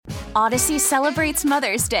Odyssey celebrates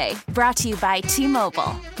Mother's Day, brought to you by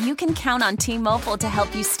T-Mobile. You can count on T-Mobile to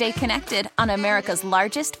help you stay connected on America's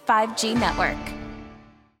largest 5G network.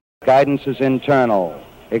 Guidance is internal.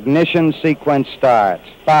 Ignition sequence starts.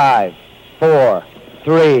 5, 4,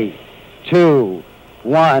 3, 2,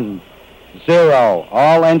 1, 0.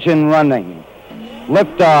 All engine running.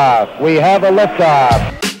 Liftoff. We have a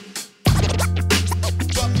liftoff.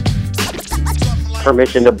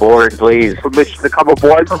 Permission to board, please. Permission to come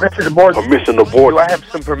aboard. Permission to board. Permission to board. Do I have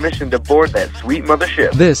some permission to board that sweet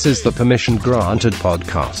mothership? This is the Permission Granted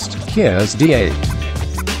podcast. Here's DA.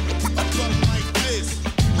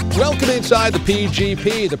 Welcome inside the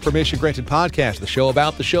PGP, the Permission Granted podcast, the show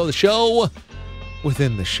about the show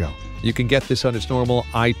within the show. You can get this on its normal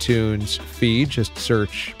iTunes feed. Just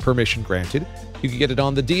search Permission Granted. You can get it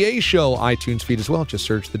on the DA Show iTunes feed as well. Just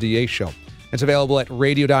search the DA Show. It's available at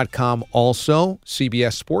radio.com also,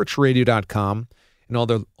 cbssportsradio.com,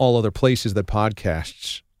 and all other places that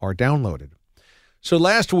podcasts are downloaded. So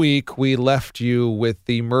last week, we left you with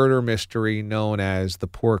the murder mystery known as the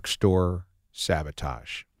pork store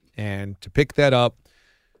sabotage. And to pick that up,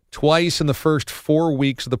 twice in the first 4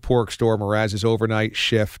 weeks of the pork store, Mraz's overnight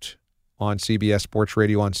shift on CBS Sports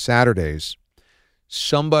Radio on Saturdays,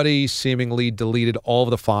 somebody seemingly deleted all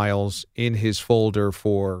of the files in his folder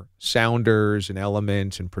for sounders and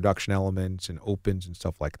elements and production elements and opens and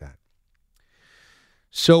stuff like that.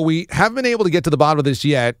 So we haven't been able to get to the bottom of this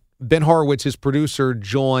yet. Ben Horowitz, his producer,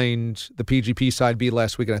 joined the PGP Side B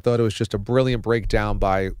last week, and I thought it was just a brilliant breakdown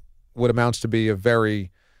by what amounts to be a very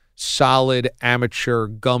solid amateur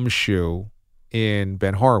gumshoe in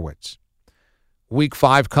Ben Horowitz. Week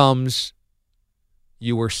 5 comes,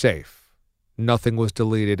 you were safe. Nothing was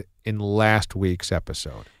deleted in last week's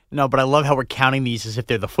episode. No, but I love how we're counting these as if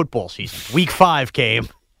they're the football season. Week 5 came,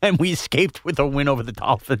 and we escaped with a win over the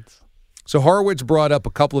Dolphins. So Horowitz brought up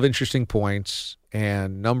a couple of interesting points,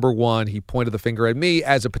 and number one, he pointed the finger at me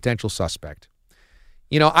as a potential suspect.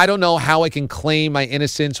 You know, I don't know how I can claim my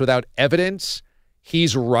innocence without evidence.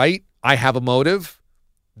 He's right. I have a motive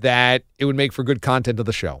that it would make for good content of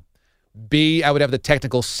the show. B, I would have the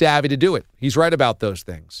technical savvy to do it. He's right about those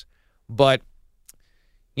things. But,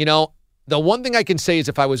 you know, the one thing I can say is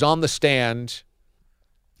if I was on the stand,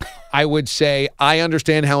 I would say I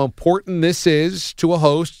understand how important this is to a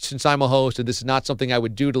host, since I'm a host, and this is not something I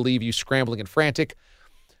would do to leave you scrambling and frantic.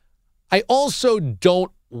 I also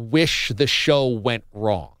don't wish the show went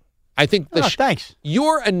wrong. I think thanks.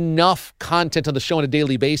 You're enough content on the show on a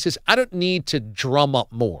daily basis. I don't need to drum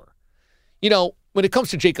up more. You know, when it comes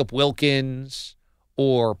to Jacob Wilkins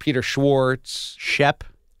or Peter Schwartz, Shep,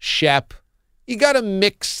 you got to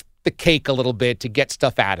mix the cake a little bit to get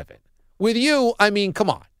stuff out of it. With you, I mean, come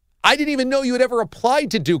on. I didn't even know you had ever applied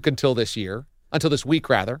to Duke until this week.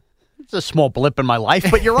 It's a small blip in my life,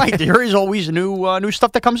 but you're right. There is always new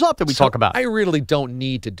stuff that comes up that we talk about. I really don't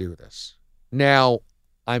need to do this. Now,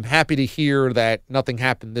 I'm happy to hear that nothing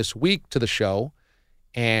happened this week to the show,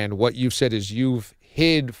 and what you've said is you've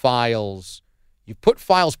hid files. You've put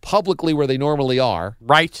files publicly where they normally are.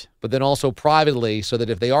 Right. But then also privately so that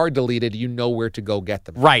if they are deleted, you know where to go get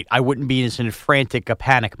them. Right. I wouldn't be in a frantic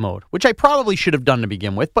panic mode, which I probably should have done to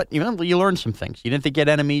begin with, but you learn some things. You didn't think you had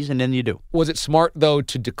enemies, and then you do. Was it smart, though,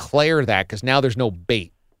 to declare that? Because now there's no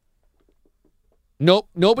bait. Nope.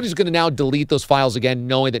 Nobody's going to now delete those files again,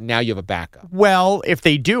 knowing that now you have a backup. Well, if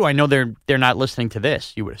they do, I know they're not listening to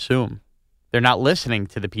this, you would assume. They're not listening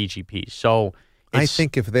to the PGP. So I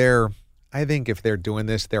think if they're doing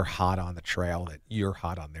this, they're hot on the trail, that you're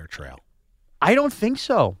hot on their trail. I don't think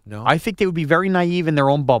so. No? I think they would be very naive in their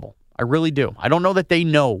own bubble. I really do. I don't know that they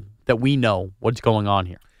know that we know what's going on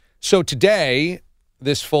here. So today,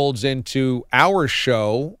 this folds into our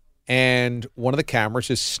show, and one of the cameras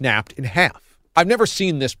is snapped in half. I've never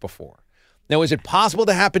seen this before. Now, is it possible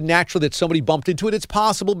to happen naturally that somebody bumped into it? It's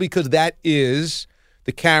possible because that is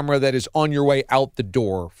the camera that is on your way out the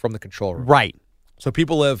door from the control room. Right. So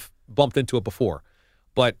people have bumped into it before.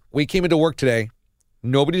 But we came into work today.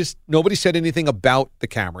 Nobody said anything about the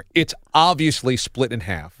camera. It's obviously split in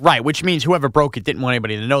half. Right, which means whoever broke it didn't want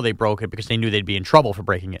anybody to know they broke it because they knew they'd be in trouble for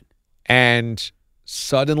breaking it. And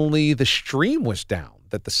suddenly the stream was down.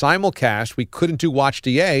 That the simulcast, we couldn't do Watch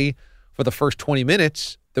DA for the first 20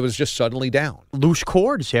 minutes. That was just suddenly down. Loose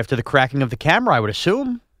cords after the cracking of the camera, I would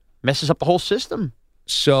assume. Messes up the whole system.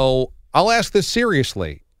 So I'll ask this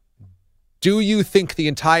seriously. Do you think the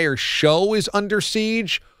entire show is under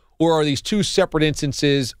siege, or are these two separate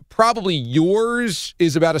instances? Probably yours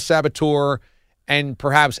is about a saboteur, and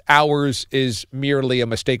perhaps ours is merely a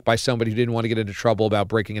mistake by somebody who didn't want to get into trouble about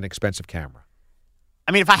breaking an expensive camera.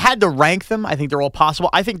 I mean, if I had to rank them, I think they're all possible.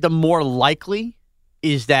 I think the more likely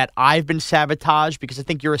is that I've been sabotaged because I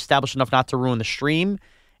think you're established enough not to ruin the stream,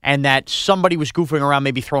 and that somebody was goofing around,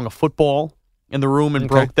 maybe throwing a football in the room and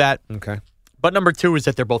broke that. Okay. But number two is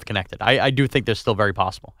that they're both connected. I do think they're still very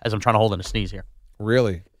possible, as I'm trying to hold in a sneeze here.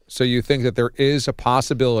 Really? So you think that there is a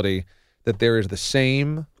possibility that there is the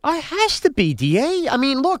same? It has to be, DA. I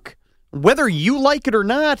mean, look, whether you like it or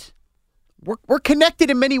not, we're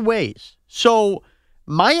connected in many ways. So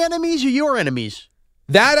my enemies are your enemies.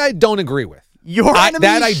 That I don't agree with. Your enemies?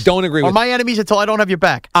 That I don't agree Or with. my enemies until I don't have your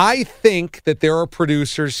back. I think that there are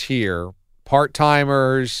producers here,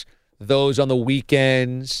 part-timers, those on the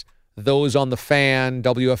weekends, those on the Fan,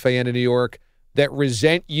 WFAN in New York, that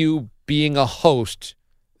resent you being a host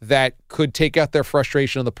that could take out their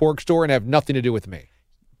frustration on the pork store and have nothing to do with me.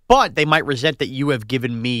 But they might resent that you have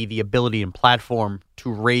given me the ability and platform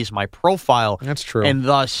to raise my profile. That's true. And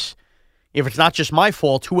thus, if it's not just my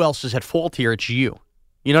fault, who else is at fault here? It's you.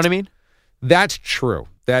 You know what I mean? That's true.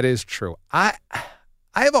 That is true. I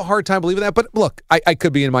have a hard time believing that. But look, I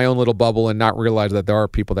could be in my own little bubble and not realize that there are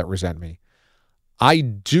people that resent me. I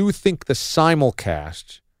do think the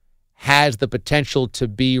simulcast has the potential to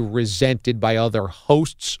be resented by other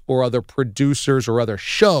hosts or other producers or other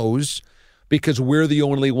shows because we're the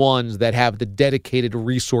only ones that have the dedicated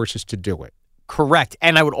resources to do it. Correct.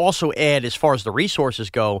 And I would also add, as far as the resources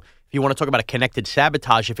go, if you want to talk about a connected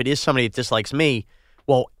sabotage, if it is somebody that dislikes me,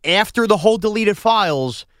 well, after the whole deleted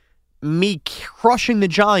files, me crushing the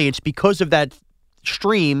Giants because of that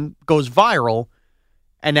stream goes viral,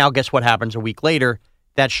 and now guess what happens a week later?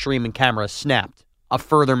 That stream and camera is snapped. A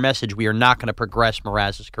further message, we are not going to progress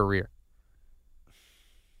Mraz's career.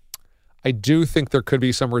 I do think there could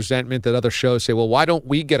be some resentment that other shows say, well, why don't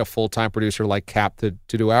we get a full-time producer like Cap to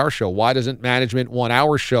do our show? Why doesn't management want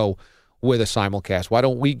our show with a simulcast? Why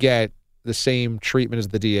don't we get the same treatment as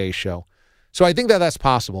the DA show? So I think that that's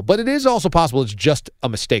possible. But it is also possible it's just a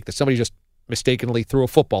mistake, that somebody just mistakenly threw a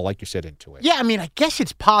football, like you said, into it. Yeah, I mean, I guess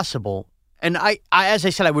it's possible. And I as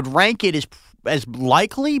I said, I would rank it as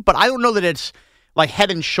likely, but I don't know that it's like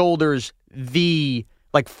head and shoulders the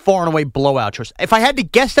like far and away blowout choice. If I had to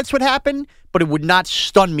guess, that's what happened, but it would not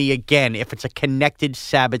stun me again if it's a connected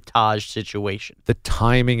sabotage situation. The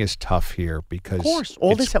timing is tough here because... Of course,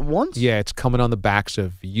 all this at once? Yeah, it's coming on the backs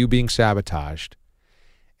of you being sabotaged.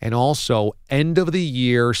 And also, end of the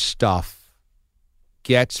year stuff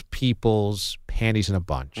gets people's panties in a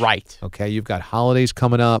bunch. Right. Okay, you've got holidays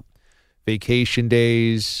coming up, vacation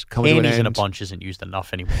days coming to an end. Panties in a bunch isn't used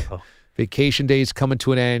enough anymore, though. Vacation days coming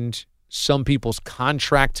to an end. Some people's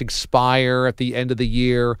contracts expire at the end of the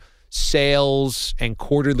year. Sales and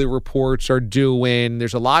quarterly reports are due in.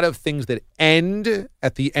 There's a lot of things that end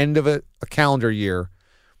at the end of a calendar year,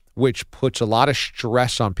 which puts a lot of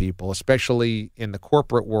stress on people, especially in the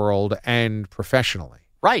corporate world and professionally.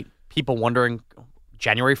 Right. People wondering,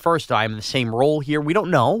 January 1st, I'm in the same role here. We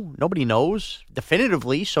don't know. Nobody knows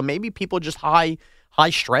definitively. So maybe people are just high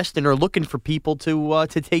stressed and are looking for people to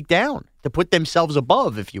take down, to put themselves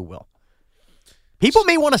above, if you will. People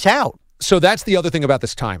may want us out. So that's the other thing about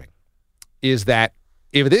this timing, is that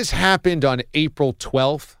if this happened on April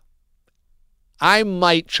 12th, I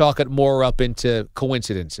might chalk it more up into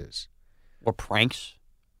coincidences. Or pranks.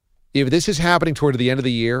 If this is happening toward the end of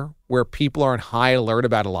the year, where people are on high alert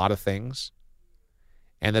about a lot of things,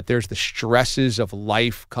 and that there's the stresses of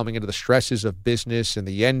life coming into the stresses of business and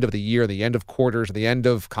the end of the year, the end of quarters, the end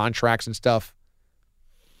of contracts and stuff,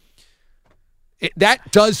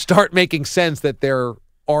 that does start making sense that there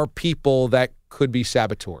are people that could be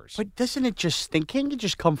saboteurs. But doesn't it just think, can't you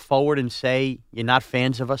just come forward and say you're not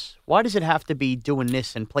fans of us? Why does it have to be doing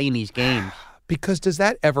this and playing these games? Because does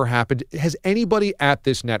that ever happen? Has anybody at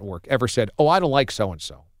this network ever said, oh, I don't like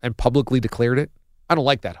so-and-so, and publicly declared it? I don't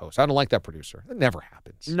like that host. I don't like that producer. It never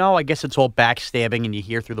happens. No, I guess it's all backstabbing and you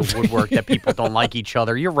hear through the woodwork that people don't like each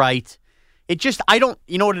other. You're right. It just,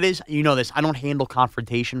 you know what it is? You know this. I don't handle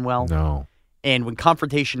confrontation well. No. And when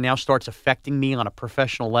confrontation now starts affecting me on a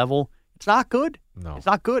professional level, it's not good. No. It's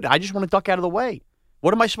not good. I just want to duck out of the way.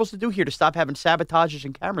 What am I supposed to do here to stop having sabotages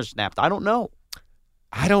and cameras snapped? I don't know.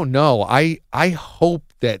 I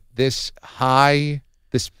hope that this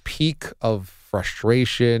peak of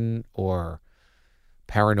frustration or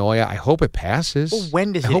paranoia, I hope it passes. Well,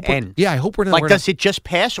 when does it end? Yeah, I hope we're not. Like, does it just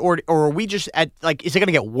pass, or are we just at, like, is it going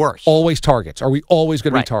to get worse? Always targets. Are we always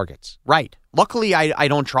going to be targets? Right. Luckily, I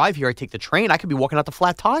don't drive here. I take the train. I could be walking out the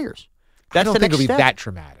flat tires. That's I don't the think next it'll be step. that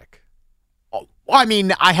dramatic. Oh, I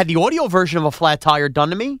mean, I had the audio version of a flat tire done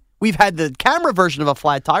to me. We've had the camera version of a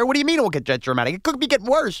flat tire. What do you mean it won't get that dramatic? It could be getting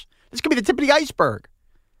worse. This could be the tip of the iceberg.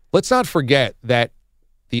 Let's not forget that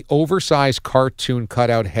the oversized cartoon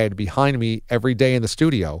cutout head behind me every day in the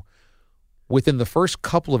studio within the first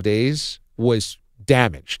couple of days was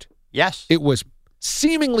damaged. Yes. It was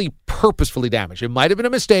seemingly purposefully damaged. It might have been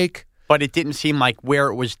a mistake. But it didn't seem like where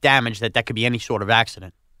it was damaged that could be any sort of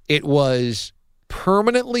accident. It was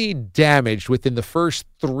permanently damaged within the first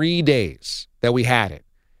 3 days that we had it.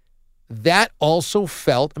 That also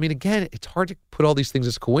felt, I mean, again, it's hard to put all these things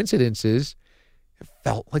as coincidences. It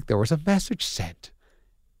felt like there was a message sent.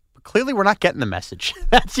 But clearly, we're not getting the message.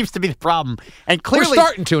 That seems to be the problem. And clearly, we're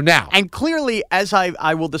starting to now. And clearly, as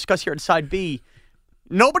I will discuss here in Side B,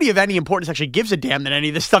 nobody of any importance actually gives a damn that any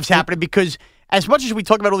of this stuff's happening because as much as we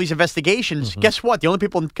talk about all these investigations, guess what? The only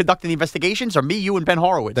people conducting the investigations are me, you, and Ben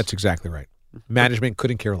Horowitz. That's exactly right. Management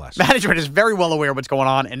couldn't care less. Management is very well aware of what's going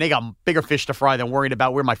on, and they got bigger fish to fry than worried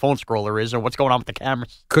about where my phone scroller is or what's going on with the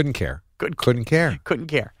cameras. Couldn't care. Couldn't care. Couldn't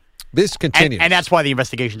care. This continues. And that's why the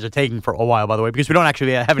investigations are taking for a while, by the way, because we don't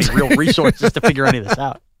actually have any real resources to figure any of this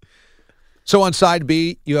out. So on Side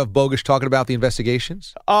B, you have Bogusch talking about the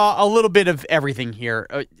investigations? A little bit of everything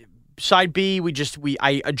here. Side B,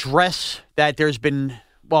 I address that there's been,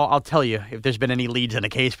 well, I'll tell you if there's been any leads in the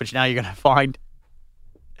case, which now you're going to find.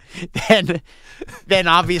 Then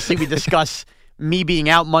obviously we discuss me being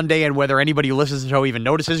out Monday and whether anybody who listens to the show even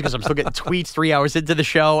notices because I'm still getting tweets 3 hours into the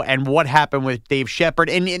show and what happened with Dave Shepard.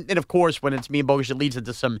 And of course, when it's me and Bogusch, it leads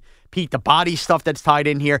into some Pete the Body stuff that's tied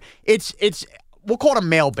in here. It's we'll call it a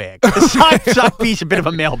mailbag. The side piece, a bit of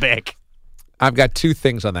a mailbag. I've got two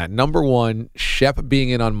things on that. Number one, Shep being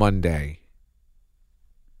in on Monday,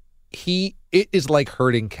 it is like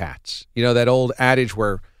herding cats. You know, that old adage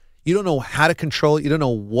where you don't know how to control it, you don't know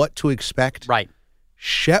what to expect. Right.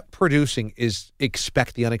 Shep producing is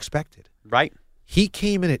expect the unexpected. Right. He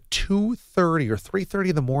came in at 2:30 or 3:30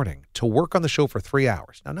 in the morning to work on the show for 3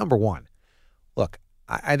 hours. Now, number one, look,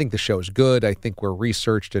 I think the show is good. I think we're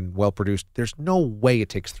researched and well-produced. There's no way it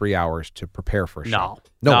takes 3 hours to prepare for a show.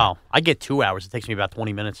 No. I get 2 hours. It takes me about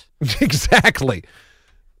 20 minutes. Exactly.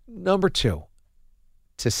 Number two,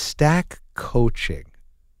 to stack coaching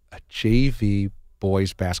a JV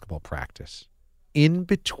boys basketball practice in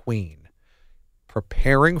between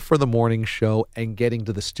preparing for the morning show and getting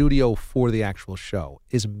to the studio for the actual show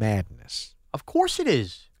is madness. Of course it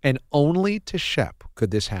is. And only to Shep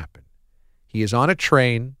could this happen. He is on a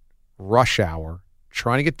train, rush hour,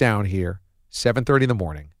 trying to get down here, 7:30 in the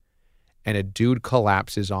morning, and a dude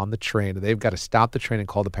collapses on the train. They've got to stop the train and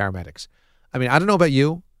call the paramedics. I mean, I don't know about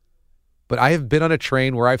you, but I have been on a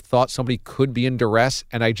train where I've thought somebody could be in duress,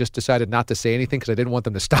 and I just decided not to say anything because I didn't want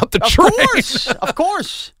them to stop the train. Of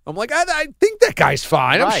course. I'm like, I think that guy's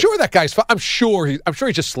fine. Right. I'm sure that guy's fine. I'm sure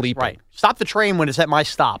he's just sleeping. Right. Stop the train when it's at my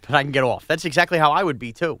stop, and I can get off. That's exactly how I would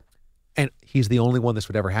be, too. And he's the only one this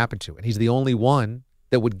would ever happen to. And he's the only one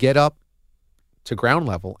that would get up to ground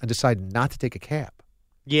level and decide not to take a cab.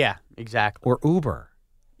 Yeah, exactly. Or Uber.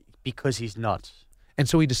 Because he's nuts. And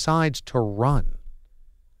so he decides to run.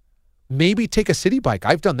 Maybe take a city bike.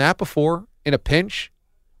 I've done that before in a pinch.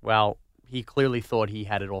 Well, he clearly thought he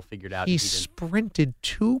had it all figured out. He sprinted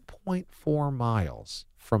 2.4 miles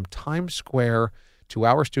from Times Square to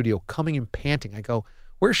our studio, coming in panting. I go,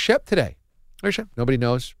 where's Shep today? Where's Shep? Nobody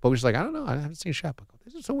knows. But was like, I don't know. I haven't seen Shep. I go,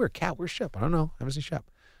 this is a weird cat. Where's Shep? I don't know. I haven't seen Shep.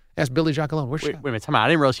 Ask Billy Jacquelone. Where's Shep? Wait a minute. Time out. I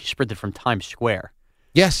didn't realize he sprinted from Times Square.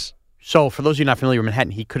 Yes. So for those of you not familiar with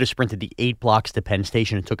Manhattan, he could have sprinted the 8 blocks to Penn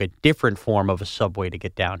Station and took a different form of a subway to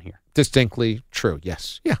get down here. Distinctly true.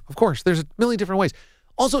 Yes. Yeah, of course. There's a million different ways.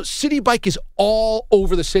 Also, City Bike is all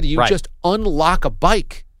over the city. You just unlock a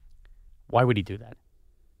bike. Why would he do that?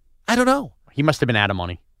 I don't know. He must have been out of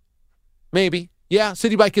money. Maybe. Yeah,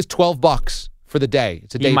 City Bike is $12 for the day.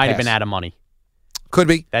 It's a day He might pass. have been out of money. Could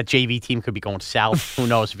be. That JV team could be going south. Who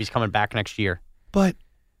knows if he's coming back next year. But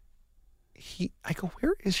I go,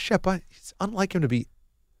 where is Shep? It's unlike him to be,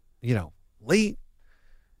 late.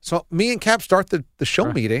 So me and Cap start the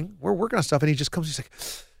show meeting. We're working on stuff, and he just comes. He's like,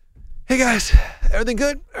 hey, guys, everything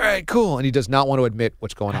good? All right, cool. And he does not want to admit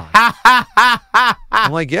what's going on.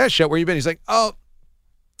 I'm like, yeah, Shep, where you been? He's like, oh,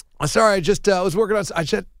 sorry, I just was working on.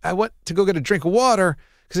 I went to go get a drink of water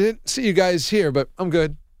because I didn't see you guys here, but I'm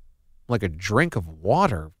good. I'm like, a drink of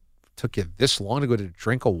water? Took you this long to go to a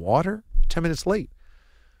drink of water? 10 minutes late.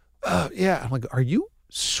 Yeah. I'm like, are you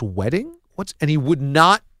sweating? And he would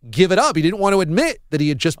not give it up. He didn't want to admit that he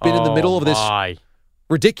had just been in the middle of this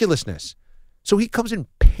ridiculousness. So he comes in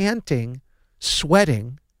panting,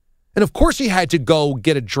 sweating, and of course he had to go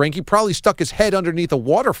get a drink. He probably stuck his head underneath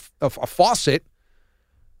a faucet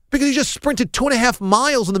because he just sprinted 2.5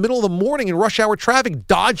 miles in the middle of the morning in rush hour traffic,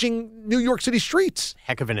 dodging New York City streets.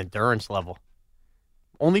 Heck of an endurance level.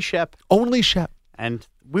 Only Shep. Only Shep. And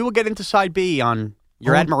we will get into Side B on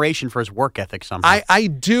your admiration for his work ethic somehow. I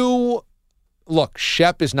do look,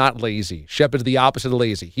 Shep is not lazy. Shep is the opposite of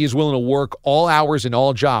lazy. He is willing to work all hours and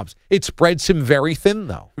all jobs. It spreads him very thin,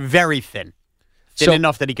 though. Very thin. Thin So-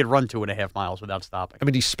 enough that he could run 2.5 miles without stopping. I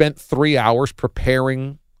mean, he spent 3 hours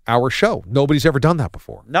preparing our show. Nobody's ever done that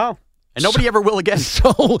before. No. And nobody ever will again.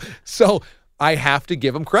 So I have to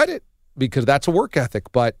give him credit because that's a work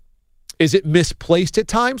ethic. But is it misplaced at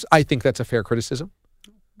times? I think that's a fair criticism.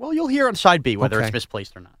 Well, you'll hear on side B whether Okay. it's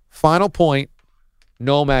misplaced or not. Final point,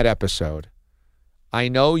 Nomad episode. I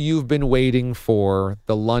know you've been waiting for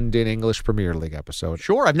the London English Premier League episode.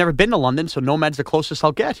 Sure, I've never been to London, so Nomad's the closest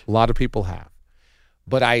I'll get. A lot of people have.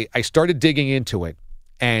 But I started digging into it,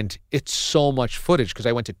 and it's so much footage because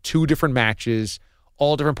I went to 2 different matches,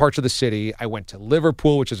 all different parts of the city. I went to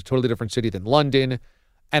Liverpool, which is a totally different city than London.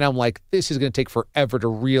 And I'm like, this is going to take forever to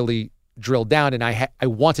really drill down. And I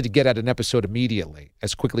wanted to get at an episode immediately,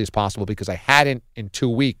 as quickly as possible, because I hadn't in 2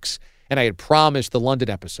 weeks. And I had promised the London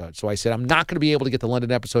episode. So I said, I'm not going to be able to get the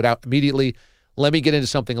London episode out immediately. Let me get into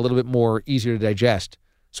something a little bit more easier to digest.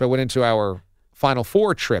 So I went into our Final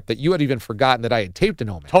Four trip that you had even forgotten that I had taped a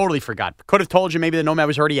Nomad. Totally forgot. Could have told you maybe the Nomad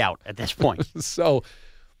was already out at this point. So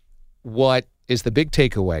what is the big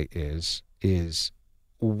takeaway is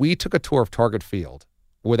we took a tour of Target Field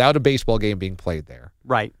without a baseball game being played there.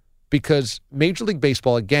 Right. Because Major League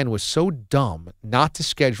Baseball, again, was so dumb not to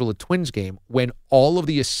schedule a Twins game when all of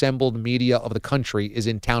the assembled media of the country is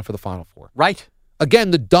in town for the Final Four. Right.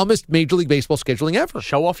 Again, the dumbest Major League Baseball scheduling ever.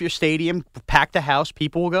 Show off your stadium, pack the house,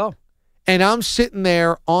 people will go. And I'm sitting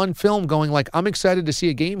there on film going like, I'm excited to see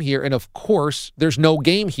a game here. And of course, there's no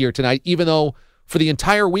game here tonight, even though for the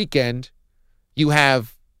entire weekend, you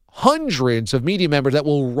have hundreds of media members that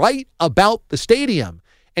will write about the stadium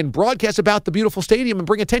and broadcast about the beautiful stadium and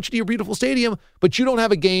bring attention to your beautiful stadium, but you don't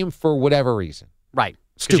have a game for whatever reason. Right.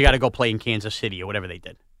 Because Stupid. you got to go play in Kansas City or whatever they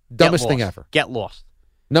did. Dumbest Get thing lost. ever. Get lost.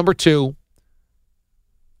 Number 2,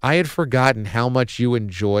 I had forgotten how much you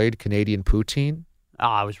enjoyed Canadian poutine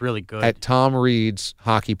Ah, it was really good. at Tom Reed's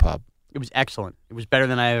Hockey Pub. It was excellent. It was better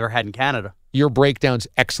than I ever had in Canada. Your breakdown's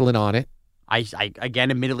excellent on it. I again,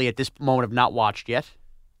 admittedly, at this moment, have not watched yet.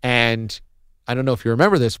 And I don't know if you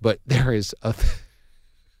remember this, but there is a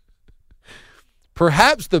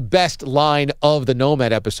perhaps the best line of the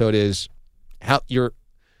Nomad episode is how you're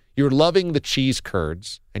loving the cheese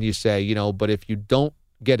curds, and you say, but if you don't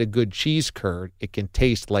get a good cheese curd, it can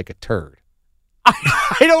taste like a turd.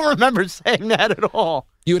 I don't remember saying that at all.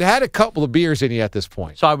 You had a couple of beers in you at this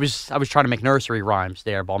point. So I was trying to make nursery rhymes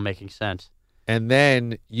there while making sense. And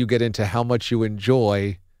then you get into how much you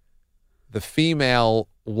enjoy the female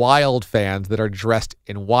Wild fans that are dressed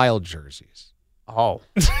in Wild jerseys. Oh,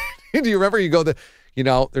 Do you remember? You go,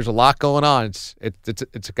 there's a lot going on.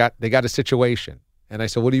 They got a situation. And I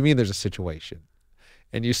said, what do you mean there's a situation?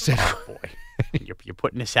 And you said, boy. You're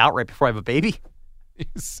putting this out right before I have a baby? you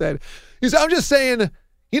said, I'm just saying,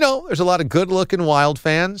 there's a lot of good looking Wild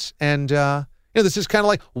fans. And, this is kind of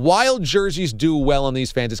like Wild jerseys do well on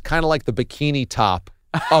these fans. It's kind of like the bikini top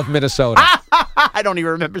of Minnesota. I don't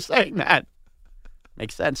even remember saying that.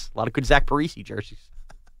 Makes sense. A lot of good Zach Parise jerseys.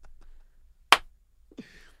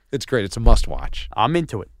 It's great. It's a must watch. I'm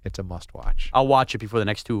into it. It's a must watch. I'll watch it before the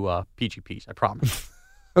next 2 PGPs. I promise.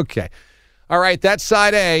 Okay. All right. That's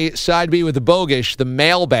side A. Side B with the Bogish, the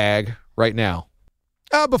mailbag right now.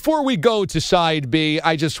 Before we go to side B,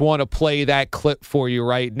 I just want to play that clip for you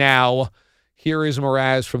right now. Here is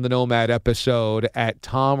Mraz from the Nomad episode at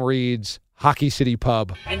Tom Reed's Hockey City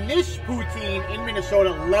Pub. And this poutine in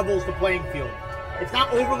Minnesota levels the playing field. It's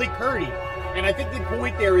not overly curdy. And I think the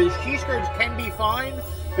point there is cheese curds can be fine,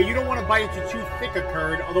 but you don't want to bite into too thick a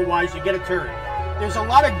curd, otherwise you get a turd. There's a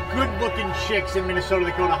lot of good-looking chicks in Minnesota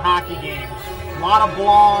that go to hockey games. A lot of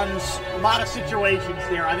blondes, a lot of situations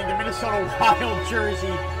there. I think the Minnesota Wild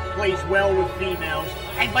jersey plays well with females.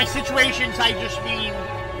 And by situations, I just mean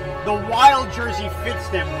the Wild jersey fits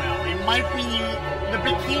them well. It might be the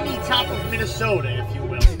bikini top of Minnesota, if you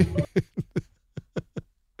will.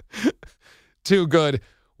 Too good.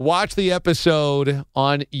 Watch the episode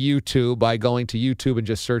on YouTube by going to YouTube and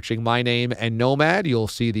just searching my name and Nomad. You'll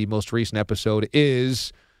see the most recent episode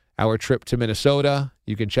is our trip to Minnesota.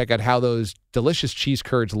 You can check out how those delicious cheese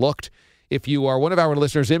curds looked. If you are one of our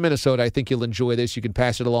listeners in Minnesota, I think you'll enjoy this. You can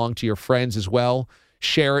pass it along to your friends as well.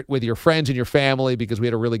 Share it with your friends and your family because we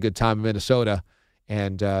had a really good time in Minnesota.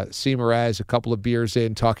 And see Mraz a couple of beers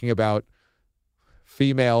in talking about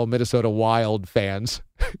female Minnesota Wild fans.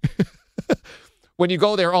 When you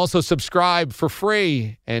go there, also subscribe for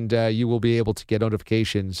free, and you will be able to get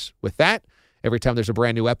notifications with that every time there's a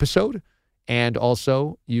brand new episode. And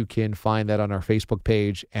also, you can find that on our Facebook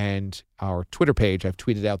page and our Twitter page. I've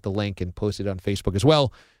tweeted out the link and posted it on Facebook as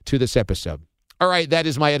well to this episode. All right, that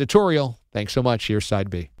is my editorial. Thanks so much. Here's Side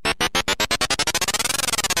B.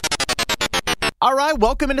 All right,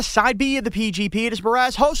 welcome into Side B of the PGP. It is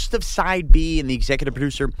Mraz, host of Side B and the executive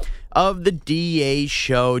producer of the DA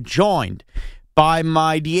Show, joined by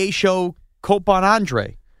my DA Show co-pilot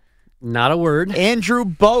Andre. Not a word. Andrew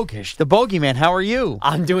Bogish, the bogeyman. How are you?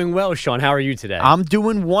 I'm doing well, Sean. How are you today? I'm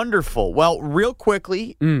doing wonderful. Well, real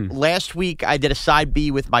quickly, last week I did a Side B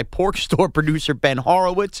with my pork store producer, Ben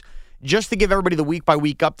Horowitz. Just to give everybody the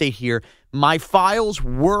week-by-week update here, my files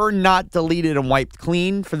were not deleted and wiped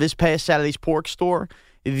clean for this past Saturday's pork store.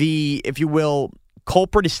 The, if you will,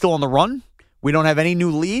 culprit is still on the run. We don't have any new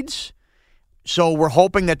leads. So we're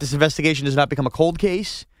hoping that this investigation does not become a cold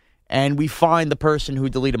case, and we find the person who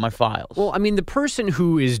deleted my files. Well, I mean, the person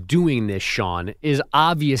who is doing this, Sean, is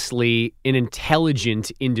obviously an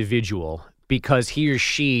intelligent individual because he or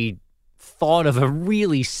she thought of a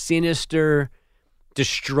really sinister,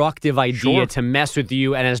 destructive idea to mess with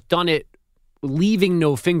you and has done it leaving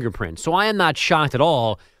no fingerprints. So I am not shocked at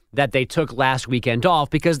all that they took last weekend off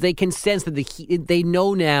because they can sense that they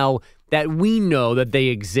know now that we know that they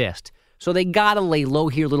exist. So they got to lay low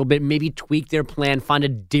here a little bit, maybe tweak their plan, find a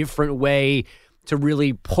different way to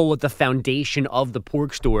really pull at the foundation of the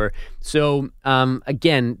pork store. So,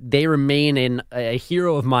 again, they remain a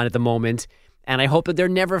hero of mine at the moment, and I hope that they're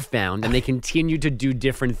never found and they continue to do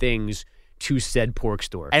different things to said pork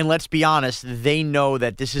store. And let's be honest, they know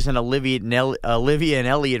that this isn't Olivia and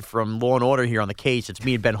Elliot from Law and Order here on the case. It's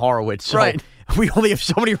me and Ben Horowitz. So right. We only have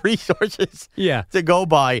so many resources to go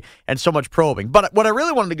by and so much probing. But what I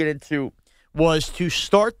really wanted to get into was to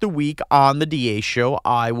start the week on the DA Show.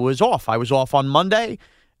 I was off. I was off on Monday.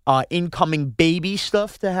 Incoming baby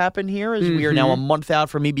stuff to happen here as we are now a month out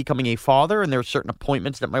from me becoming a father, and there are certain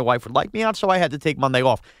appointments that my wife would like me on, so I had to take Monday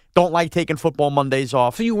off. Don't like taking football Mondays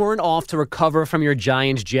off. So you weren't off to recover from your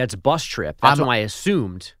Giants-Jets bus trip. That's what I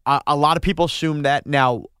assumed. A lot of people assume that.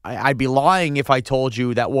 Now, I'd be lying if I told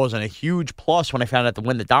you that wasn't a huge plus when I found out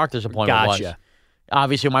when the doctor's appointment was.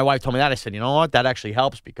 Obviously, my wife told me that. I said, you know what? That actually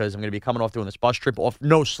helps because I'm going to be coming off doing this bus trip. Off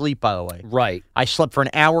no sleep, by the way. Right. I slept for an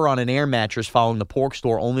hour on an air mattress following the pork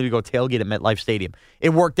store only to go tailgate at MetLife Stadium.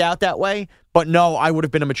 It worked out that way, but no, I would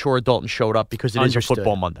have been a mature adult and showed up because it is a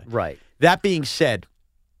football Monday. Right. That being said,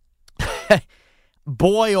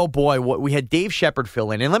 boy, oh boy, we had Dave Shepard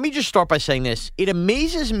fill in. And let me just start by saying this. It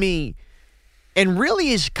amazes me and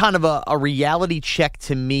really is kind of a reality check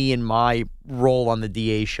to me in my role on the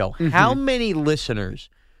DA Show. How many listeners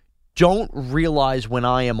don't realize when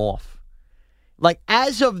I am off? Like,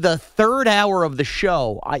 as of the third hour of the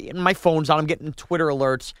show, my phone's on, I'm getting Twitter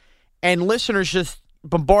alerts, and listeners just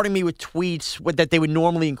bombarding me with tweets that they would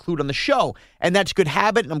normally include on the show. And that's good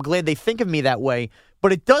habit, and I'm glad they think of me that way.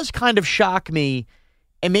 But it does kind of shock me,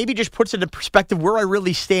 and maybe just puts into perspective where I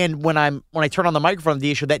really stand when I turn on the microphone on the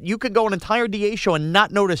DA Show, that you could go an entire DA Show and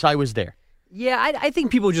not notice I was there. Yeah, I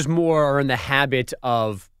think people just more are in the habit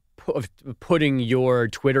of putting your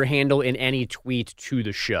Twitter handle in any tweet to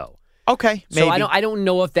the show. Okay, maybe. So I don't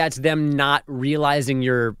know if that's them not realizing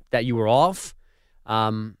that you were off.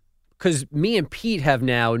 Because me and Pete have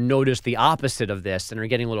now noticed the opposite of this and are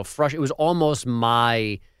getting a little frustrated. It was almost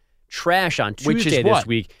my trash on Tuesday this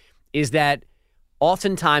week. Is that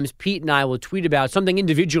oftentimes Pete and I will tweet about something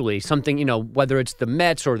individually, something, whether it's the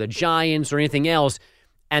Mets or the Giants or anything else,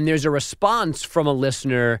 and there's a response from a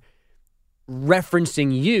listener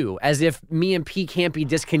referencing you, as if me and Pete can't be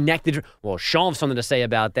disconnected. Well, Sean has something to say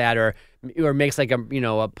about that, or makes like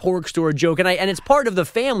a pork store joke, and it's part of the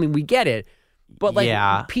family. We get it, but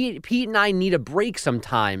Pete and I need a break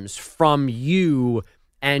sometimes from you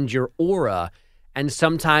and your aura. And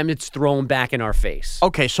sometimes it's thrown back in our face.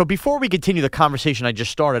 Okay, so before we continue the conversation I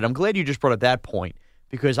just started, I'm glad you just brought up that point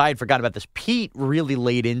because I had forgotten about this. Pete really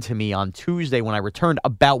laid into me on Tuesday when I returned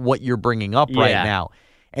about what you're bringing up right now.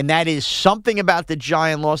 And that is something about the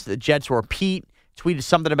Giant loss to the Jets, where Pete tweeted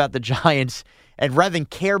something about the Giants. And rather than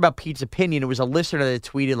care about Pete's opinion, it was a listener that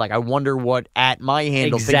tweeted, like, I wonder what @my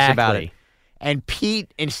handle thinks about it. And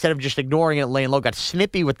Pete, instead of just ignoring it, laying low, got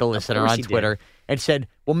snippy with the listener on Twitter and said,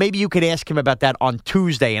 well, maybe you could ask him about that on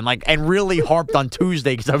Tuesday, and really harped on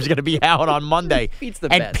Tuesday because I was going to be out on Monday. Pete's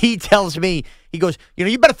the and best. Pete tells me, he goes,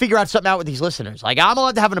 you better figure out something out with these listeners. Like, I'm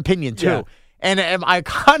allowed to have an opinion, too. Yeah. And I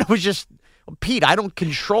kind of was just, Pete, I don't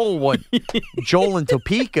control what Joel in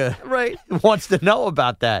Topeka wants to know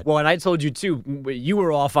about that. Well, and I told you, too, you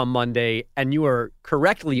were off on Monday, and you were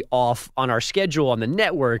correctly off on our schedule on the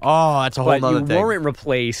network. Oh, that's a whole other thing. But you weren't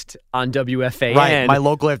replaced on WFAN. Right, my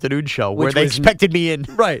local afternoon show, where they expected me in.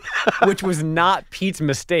 Right, which was not Pete's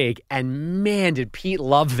mistake, and man, did Pete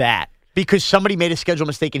love that. Because somebody made a schedule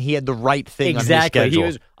mistake and he had the right thing on his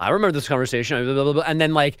schedule. I remember this conversation. Blah, blah, blah. And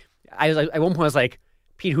then, like, I was like, at one point, I was like,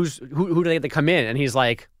 Pete, who do they get to come in? And he's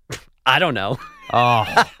like, I don't know. Oh,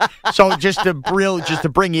 so just to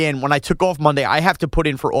bring you in, when I took off Monday, I have to put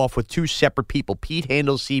in for off with two separate people. Pete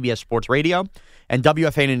handles CBS Sports Radio, and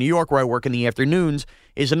WFAN in New York, where I work in the afternoons,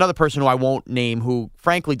 is another person who I won't name, who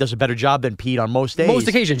frankly does a better job than Pete on most days. Most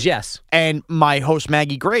occasions, yes. And my host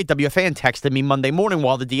Maggie Gray at WFAN texted me Monday morning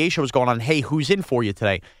while the DA show was going on, "Hey, who's in for you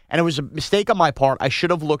today?" And it was a mistake on my part. I should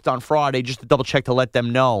have looked on Friday just to double check to let them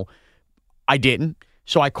know. I didn't.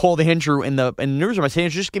 So I called Andrew in the newsroom. I said,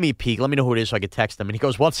 "Andrew, just give me a peek. Let me know who it is so I could text them." And he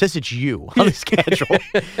goes, "Well, it says it's you on the schedule."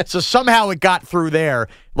 So somehow it got through there.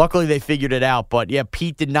 Luckily, they figured it out. But, yeah,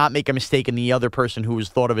 Pete did not make a mistake, and the other person who was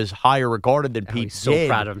thought of as higher regarded than Pete he's so did.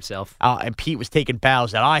 proud of himself. And Pete was taking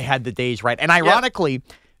bows that I had the days right. And ironically,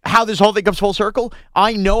 how this whole thing comes full circle,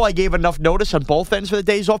 I know I gave enough notice on both ends for the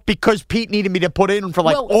days off because Pete needed me to put in for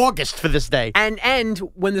August for this day. And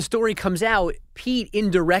when the story comes out, Pete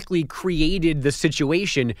indirectly created the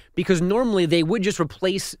situation because normally they would just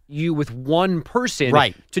replace you with one person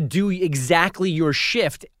to do exactly your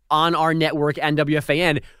shift on our network and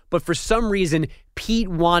WFAN. But for some reason, Pete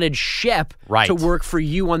wanted Shep to work for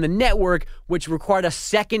you on the network, which required a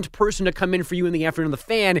second person to come in for you in the afternoon on the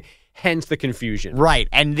fan. Hence the confusion. Right.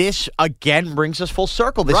 And this, again, brings us full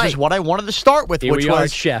circle. This is what I wanted to start with, Here we are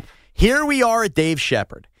at Shep. Here we are at Dave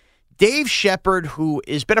Shepard. Dave Shepard, who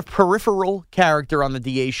has been a peripheral character on the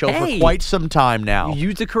DA show for quite some time now. You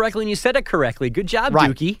used it correctly and you said it correctly. Good job,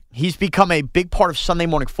 Dookie. He's become a big part of Sunday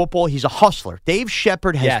Morning Football. He's a hustler. Dave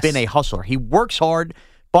Shepard has been a hustler. He works hard,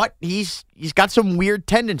 but he's got some weird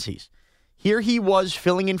tendencies. Here he was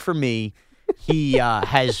filling in for me. He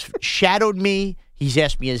has shadowed me. He's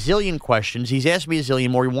asked me a zillion questions. He's asked me a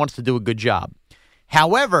zillion more. He wants to do a good job.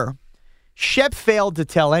 However, Shep failed to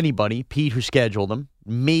tell anybody, Pete, who scheduled him,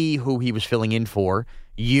 me, who he was filling in for,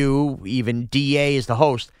 you, even DA as the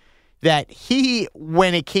host, that he,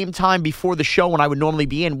 when it came time before the show when I would normally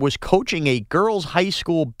be in, was coaching a girls' high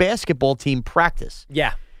school basketball team practice.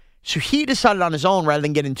 Yeah. So he decided on his own, rather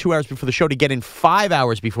than get in 2 hours before the show, to get in 5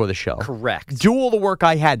 hours before the show. Correct. Do all the work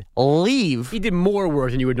I had, leave. He did more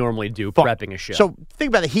work than you would normally do prepping a show. So think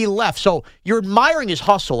about it. He left. So you're admiring his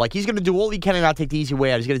hustle. Like, he's going to do all he can and not take the easy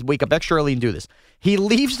way out. He's going to wake up extra early and do this. He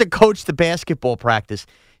leaves to coach the basketball practice,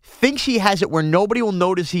 thinks he has it where nobody will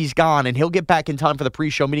notice he's gone, and he'll get back in time for the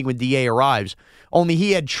pre-show meeting when DA arrives. Only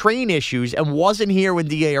he had train issues and wasn't here when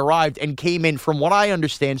DA arrived and came in, from what I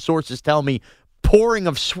understand, sources tell me, pouring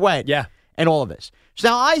of sweat and all of this. So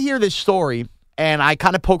now I hear this story, and I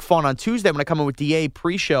kind of poke fun on Tuesday when I come in with DA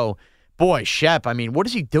pre-show. Boy, Shep, I mean, what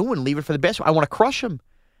is he doing? Leave it for the best. I want to crush him.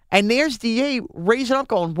 And there's DA raising up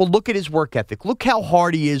going, well, look at his work ethic. Look how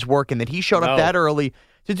hard he is working, that he showed up that early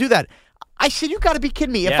to do that. I said, you got to be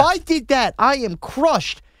kidding me. If I did that, I am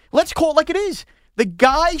crushed. Let's call it like it is. The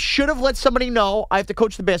guy should have let somebody know I have to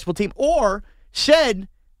coach the basketball team, or said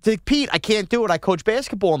to Pete, I can't do it. I coach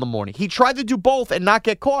basketball in the morning. He tried to do both and not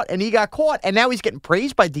get caught, and he got caught, and now he's getting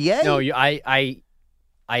praised by DA. No,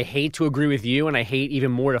 I hate to agree with you, and I hate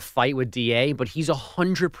even more to fight with DA, but he's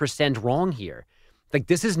 100% wrong here. Like,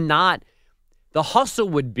 this is not – the hustle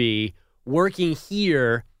would be working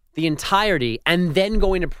here the entirety and then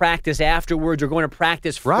going to practice afterwards, or going to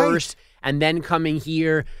practice first and then coming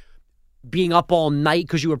here, being up all night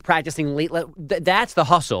because you were practicing late. That's the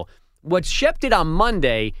hustle. What Shep did on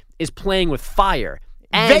Monday is playing with fire.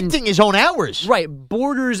 Venting his own hours. Right.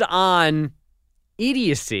 Borders on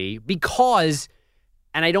idiocy because,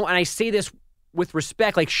 and I say this with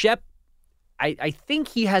respect, like Shep, I think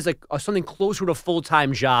he has something closer to a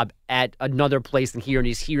full-time job at another place than here, and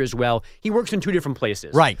he's here as well. He works in two different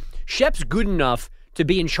places. Right. Shep's good enough to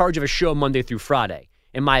be in charge of a show Monday through Friday,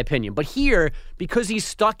 in my opinion. But here, because he's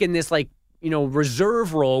stuck in this,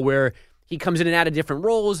 reserve role where he comes in and out of different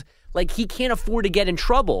roles, he can't afford to get in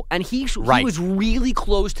trouble. And he was really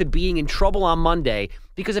close to being in trouble on Monday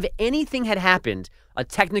because if anything had happened, a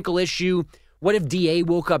technical issue, what if DA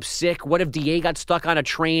woke up sick? What if DA got stuck on a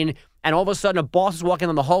train and all of a sudden a boss is walking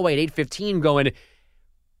down the hallway at 8:15 going,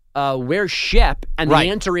 where's Shep? And the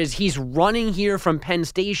answer is he's running here from Penn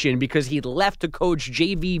Station because he left to coach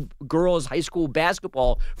JV girls high school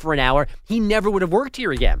basketball for an hour. He never would have worked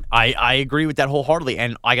here again. I agree with that wholeheartedly.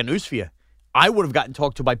 And I got news for you. I would have gotten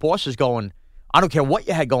talked to by bosses going, I don't care what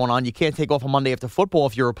you had going on. You can't take off on Monday after football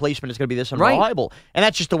if your replacement is going to be this unreliable. And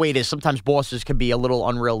that's just the way it is. Sometimes bosses can be a little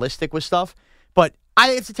unrealistic with stuff. But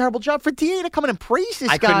it's a terrible job for DA to come in and praise this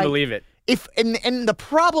guy. I couldn't believe it. And the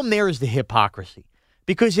problem there is the hypocrisy.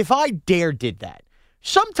 Because if I did that,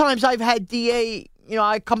 sometimes I've had DA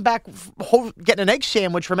I come back getting an egg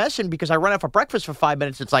sandwich from Essen because I run out for breakfast for 5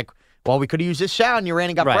 minutes. It's like, well, we could have used this sound. You ran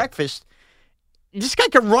and got breakfast. This guy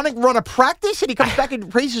can run a practice and he comes back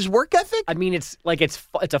and praises his work ethic? I mean, it's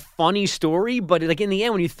a funny story, but like in the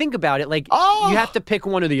end, when you think about it, you have to pick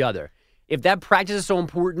one or the other. If that practice is so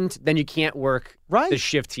important, then you can't work the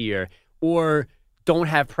shift here, or don't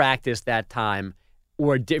have practice that time,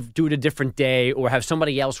 or do it a different day, or have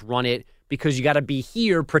somebody else run it because you got to be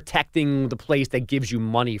here protecting the place that gives you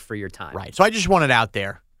money for your time. Right. So I just want it out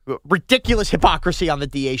there. Ridiculous hypocrisy on the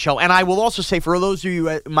DA show. And I will also say, for those of you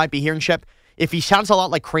who might be hearing Shep, if he sounds a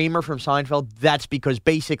lot like Kramer from Seinfeld, that's because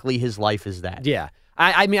basically his life is that. Yeah.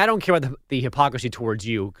 I mean, I don't care about the hypocrisy towards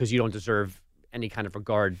you because you don't deserve any kind of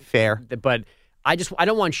regard. Fair. But I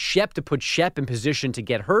don't want Shep to put Shep in position to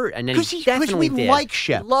get hurt. And then he definitely we did. Like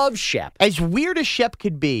Shep. Love Shep. As weird as Shep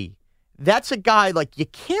could be, that's a guy like you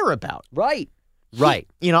care about. Right. Right.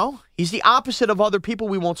 He's the opposite of other people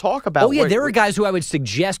we won't talk about. Oh, yeah, there are guys who I would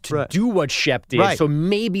suggest to do what Shep did, so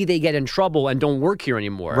maybe they get in trouble and don't work here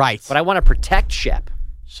anymore. Right. But I want to protect Shep.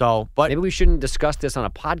 So, but maybe we shouldn't discuss this on a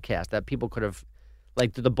podcast that people could have,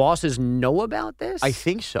 do the bosses know about this? I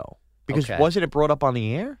think so. Because wasn't it brought up on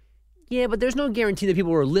the air? Yeah, but there's no guarantee that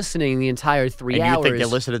people were listening the entire 3 hours. And you think they're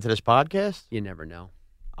listening to this podcast? You never know.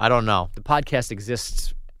 I don't know. The podcast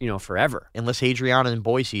exists forever. Unless Adriana in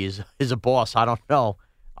Boise is a boss. I don't know.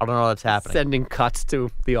 I don't know what's happening. Sending cuts to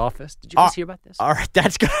the office. Did you guys hear about this? All right,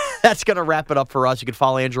 that's gonna wrap it up for us. You can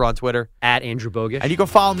follow Andrew on Twitter at Andrew Bogish. And you can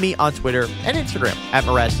follow me on Twitter and Instagram at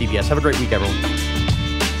MarazCBS. Have a great week, everyone.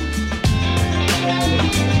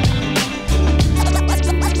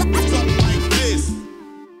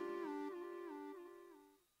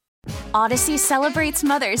 Odyssey celebrates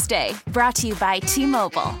Mother's Day, brought to you by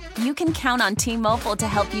T-Mobile. You can count on T-Mobile to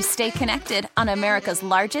help you stay connected on America's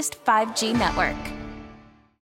largest 5G network.